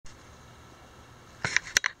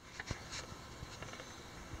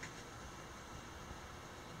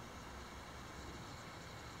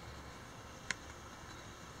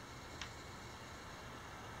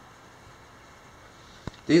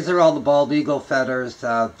These are all the bald eagle feathers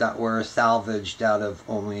that were salvaged out of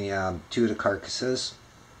only 2 of the carcasses.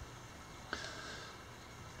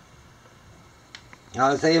 I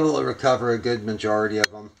was able to recover a good majority of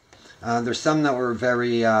them. There's some that were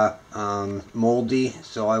very moldy,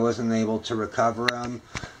 so I wasn't able to recover them.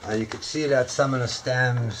 You can see that some of the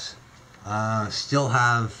stems still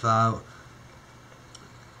have,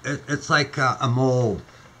 it's like a mold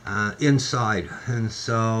inside. And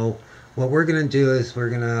so what we're going to do is we're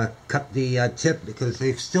going to cut the tip, because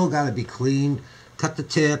they've still got to be cleaned. Cut the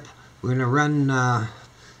tip. We're going to run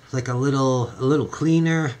like a little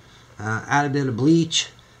cleaner, add a bit of bleach,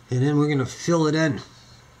 and then we're going to fill it in.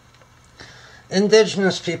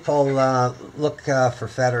 Indigenous people look for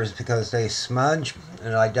feathers because they smudge, and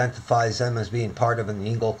it identifies them as being part of an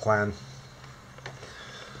eagle clan.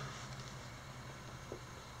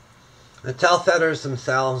 The tail feathers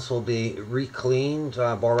themselves will be re-cleaned.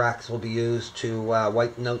 Borax will be used to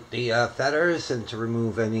whiten out the feathers and to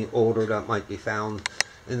remove any odor that might be found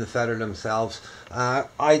in the feather themselves.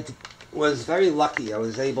 I was very lucky. I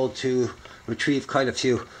was able to retrieve quite a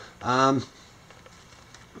few.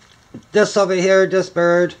 This over here, this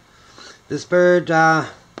bird would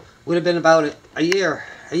have been about a year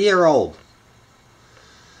old.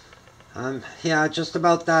 Yeah, just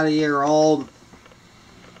about that, a year old.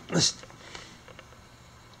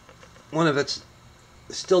 One of its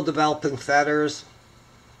still developing feathers.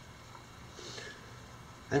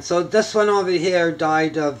 And so this one over here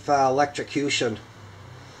died of electrocution.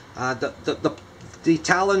 The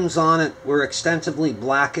talons on it were extensively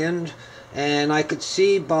blackened, and I could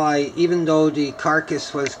see by, even though the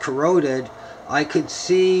carcass was corroded, I could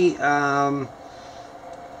see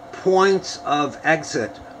points of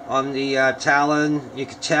exit on the talon. You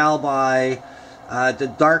could tell by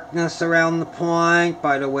the darkness around the point,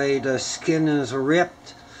 by the way the skin is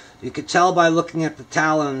ripped. You could tell by looking at the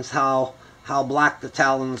talons how black the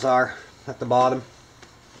talons are at the bottom.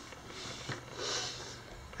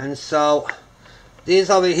 And so these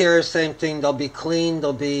over here, same thing. They'll be cleaned.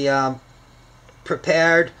 They'll be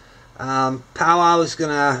prepared. Powwow is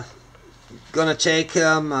gonna take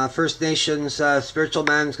them. First Nations spiritual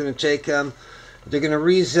man is gonna take them. They're gonna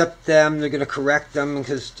re-zip them. They're gonna correct them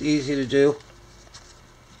because it's easy to do.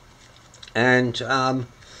 And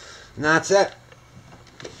that's it.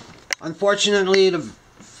 Unfortunately, the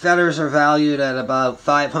feathers are valued at about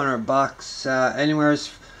 500 bucks. Anywhere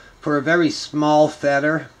for a very small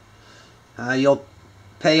feather. You'll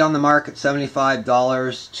pay on the market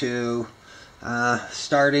 $75 to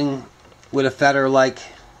starting with a feather like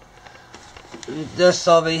this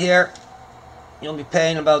over here. You'll be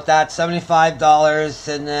paying about that, $75,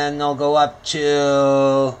 and then they'll go up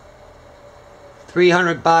to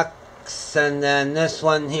 300 bucks. And then this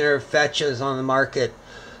one here fetches on the market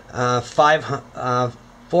 $400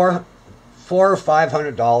 or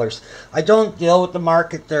 $500. I don't deal with the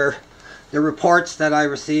market. They're reports that I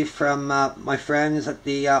receive from my friends at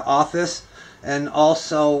the office, and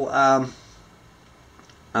also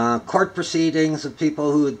court proceedings of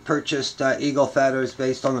people who had purchased eagle feathers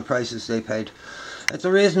based on the prices they paid. It's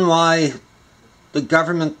the reason why the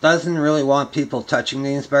government doesn't really want people touching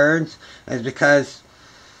these birds, is because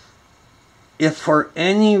if for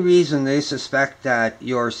any reason they suspect that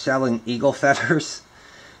you're selling eagle feathers,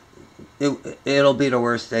 it'll be the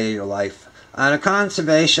worst day of your life. And a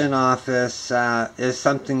conservation office is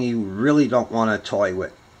something you really don't want to toy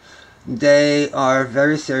with. They are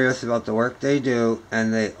very serious about the work they do,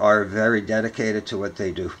 and they are very dedicated to what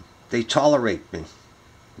they do. They tolerate me.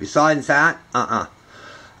 Besides that, I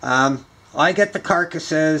get the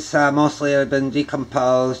carcasses, mostly have been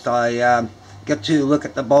decomposed. I get to look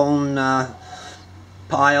at the bone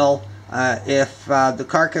pile. If the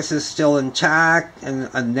carcass is still intact and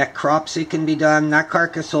a necropsy can be done, that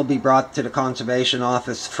carcass will be brought to the conservation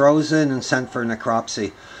office frozen and sent for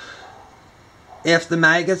necropsy. If the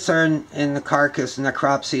maggots are in the carcass,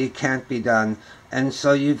 necropsy can't be done. And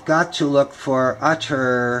so you've got to look for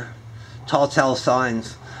utter telltale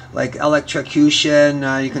signs, like electrocution.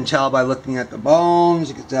 You can tell by looking at the bones,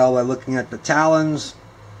 you can tell by looking at the talons.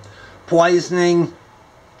 Poisoning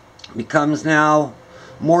becomes now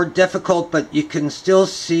more difficult, but you can still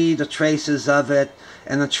see the traces of it,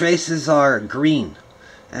 and the traces are green.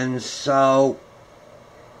 And so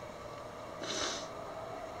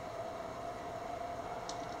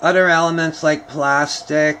other elements like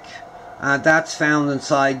plastic, that's found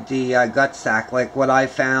inside the gut sac, like what I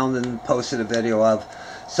found and posted a video of.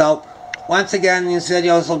 So once again, these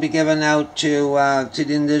videos will be given out to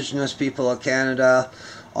the Indigenous people of Canada.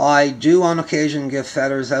 I do on occasion give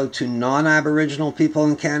feathers out to non-Aboriginal people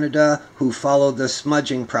in Canada who follow the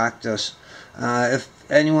smudging practice. If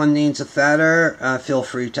anyone needs a feather, feel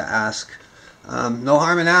free to ask. No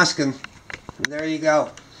harm in asking. There you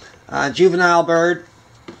go. Juvenile bird,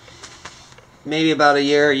 maybe about a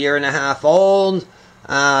year and a half old.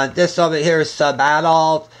 This over here is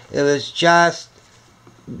sub-adult. It was just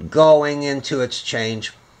going into its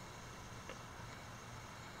change.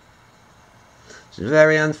 It's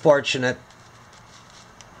very unfortunate.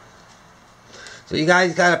 So you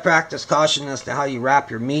guys got to practice caution as to how you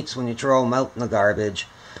wrap your meats when you throw them out in the garbage.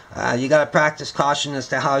 You got to practice caution as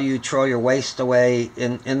to how you throw your waste away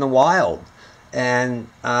in the wild. And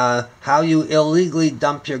how you illegally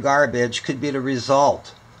dump your garbage could be the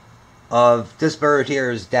result of this bird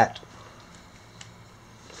here's death.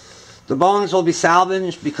 The bones will be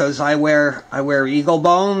salvaged because I wear eagle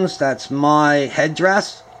bones. That's my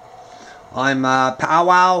headdress. I'm a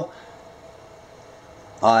powwow.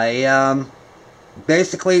 I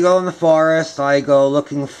basically go in the forest. I go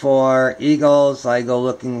looking for eagles. I go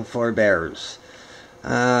looking for bears.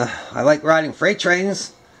 I like riding freight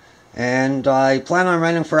trains. And I plan on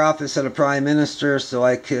running for office of the Prime Minister so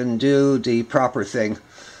I can do the proper thing.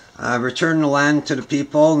 Return the land to the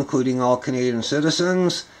people, including all Canadian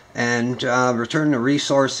citizens, and return the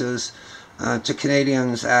resources to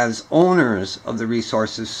Canadians as owners of the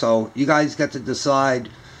resources. So you guys get to decide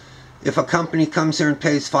if a company comes here and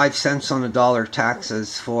pays 5 cents on the dollar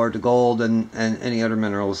taxes for the gold and any other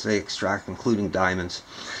minerals they extract, including diamonds.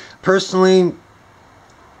 Personally,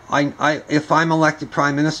 if I'm elected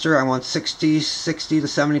Prime Minister, I want 60 to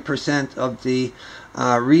 70% of the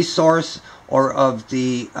resource or of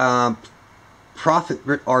the profit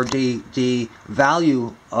or the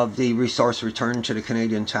value of the resource returned to the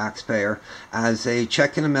Canadian taxpayer as a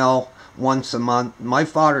check in the mail once a month. My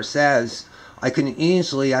father says I can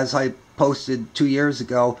easily, as I posted 2 years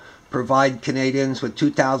ago, provide Canadians with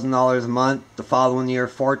 $2,000 a month, the following year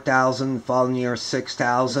 $4,000, the following year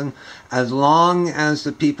 $6,000, as long as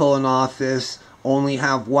the people in office only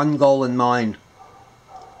have one goal in mind: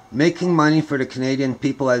 making money for the Canadian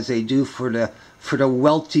people as they do for the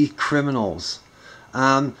wealthy criminals.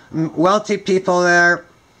 Wealthy people there,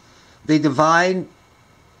 they divide,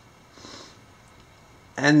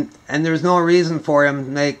 and there's no reason for them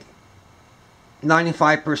to make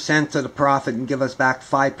 95% of the profit and give us back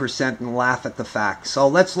 5% and laugh at the fact. So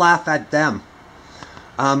let's laugh at them.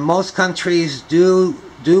 Most countries do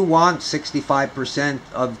want 65%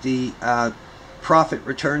 of the profit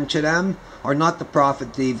returned to them, or not the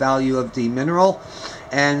profit, the value of the mineral.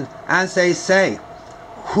 And as they say,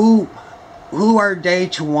 who are they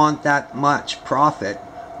to want that much profit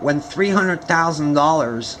when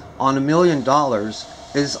 $300,000 on $1 million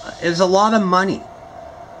is a lot of money?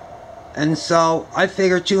 And so I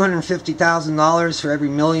figure $250,000 for every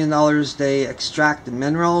 $1 million they extract the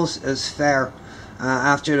minerals is fair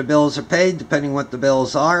after the bills are paid, depending what the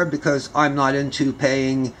bills are, because I'm not into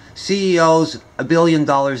paying CEOs $1 billion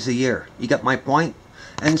a year. You get my point?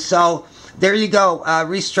 And so there you go.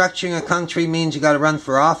 Restructuring a country means you got to run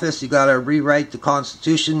for office. You got to rewrite the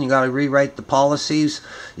Constitution. You got to rewrite the policies.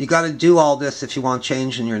 You got to do all this if you want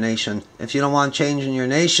change in your nation. If you don't want change in your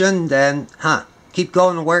nation, then keep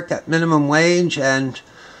going to work at minimum wage and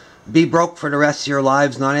be broke for the rest of your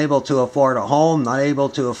lives, not able to afford a home, not able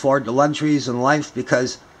to afford the luxuries in life,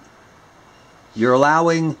 because you're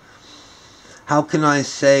allowing, how can I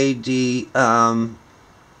say, the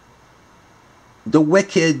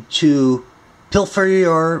wicked to pilfer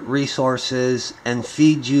your resources and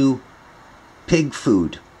feed you pig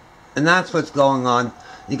food. And that's what's going on.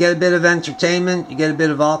 You get a bit of entertainment, you get a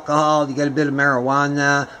bit of alcohol, you get a bit of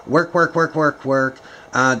marijuana, work.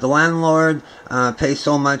 The landlord pays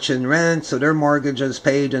so much in rent, so their mortgage is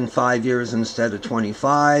paid in 5 years instead of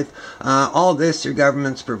 25. All this your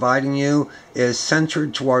government's providing you is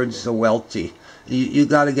centered towards the wealthy. You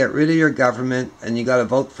got to get rid of your government, and you got to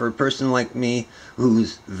vote for a person like me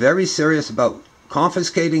who's very serious about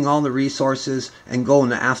confiscating all the resources and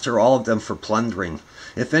going after all of them for plundering.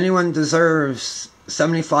 If anyone deserves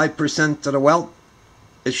 75% of the wealth,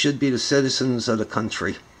 it should be the citizens of the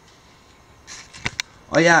country.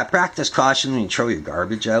 Oh yeah, practice caution when you throw your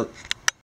garbage out.